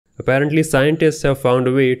Apparently, scientists have found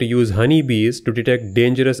a way to use honeybees to detect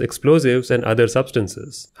dangerous explosives and other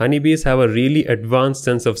substances. Honeybees have a really advanced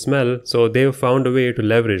sense of smell, so they've found a way to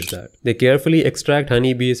leverage that. They carefully extract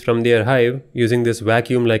honeybees from their hive using this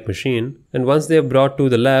vacuum-like machine, and once they are brought to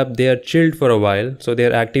the lab, they are chilled for a while, so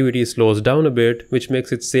their activity slows down a bit, which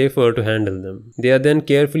makes it safer to handle them. They are then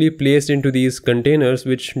carefully placed into these containers,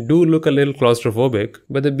 which do look a little claustrophobic,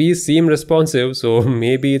 but the bees seem responsive, so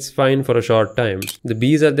maybe it's fine for a short time. The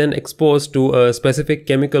bees are then exposed to a specific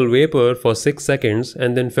chemical vapor for 6 seconds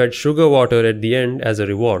and then fed sugar water at the end as a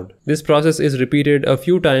reward. This process is repeated a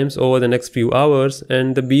few times over the next few hours,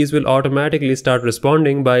 and the bees will automatically start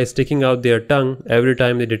responding by sticking out their tongue every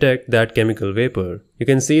time they detect that chemical vapor. You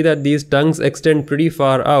can see that these tongues extend pretty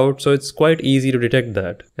far out, so it's quite easy to detect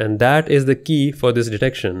that. And that is the key for this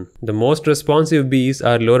detection. The most responsive bees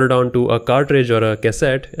are loaded onto a cartridge or a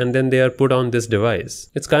cassette, and then they are put on this device.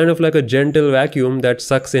 It's kind of like a gentle vacuum that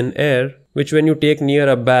sucks in air, which when you take near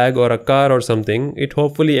a bag or a car or something, it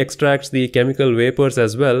hopefully extracts the chemical vapors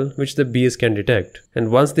as well, which the bees can detect. And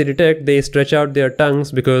once they detect, they stretch out their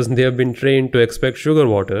tongues because they have been trained to expect sugar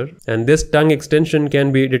water, and this tongue extension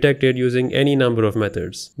can be detected using any number of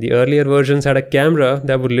methods. The earlier versions had a camera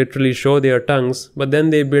that would literally show their tongues, but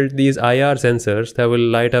then they built these IR sensors that will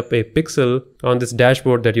light up a pixel on this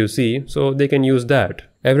dashboard that you see, so they can use that.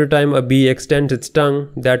 Every time a bee extends its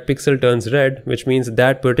tongue, that pixel turns red, which means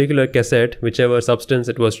that particular cassette, whichever substance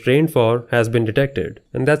it was trained for, has been detected.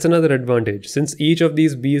 And that's another advantage. Since each of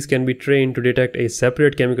these bees can be trained to detect a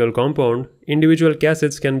separate chemical compound, individual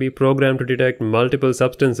cassettes can be programmed to detect multiple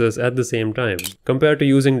substances at the same time. Compared to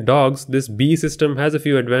using dogs, this bee system has a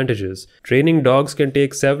few advantages. Training dogs can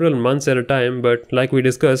take several months at a time, but like we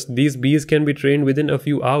discussed, these bees can be trained within a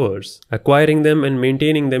few hours. Acquiring them and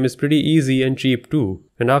maintaining them is pretty easy and cheap too.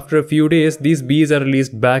 And after a few days, these bees are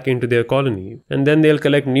released back into their colony, and then they'll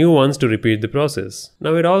collect new ones to repeat the process.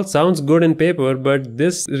 Now it all sounds good in paper, but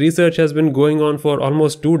this research has been going on for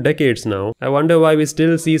almost 2 decades now. I wonder why we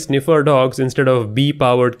still see sniffer dogs instead of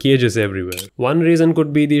bee-powered cages everywhere. One reason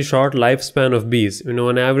could be the short lifespan of bees.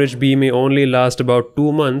 An average bee may only last about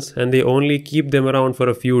 2 months, and they only keep them around for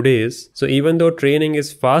a few days. So even though training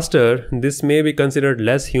is faster, this may be considered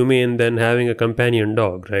less humane than having a companion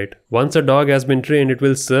dog, right? Once a dog has been trained, it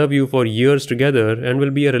will serve you for years together and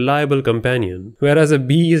will be a reliable companion. Whereas a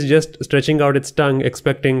bee is just stretching out its tongue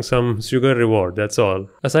expecting some sugar reward, that's all.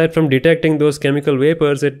 Aside from detecting those chemical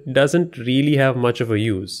vapors, it doesn't really have much of a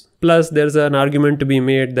use. Plus, there's an argument to be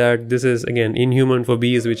made that this is, again, inhuman for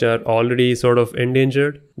bees which are already sort of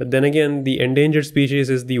endangered. But then again, the endangered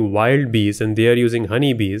species is the wild bees and they are using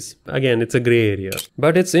honeybees. Again, it's a gray area.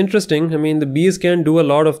 But it's interesting. I mean, the bees can do a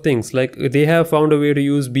lot of things. Like, they have found a way to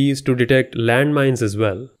use bees to detect landmines as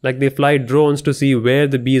well. Like, they fly drones to see where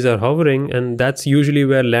the bees are hovering, and that's usually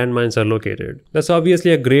where landmines are located. That's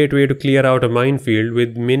obviously a great way to clear out a minefield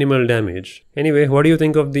with minimal damage. Anyway, what do you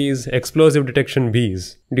think of these explosive detection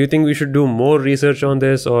bees? Do you think we should do more research on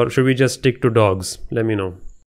this, or should we just stick to dogs? Let me know.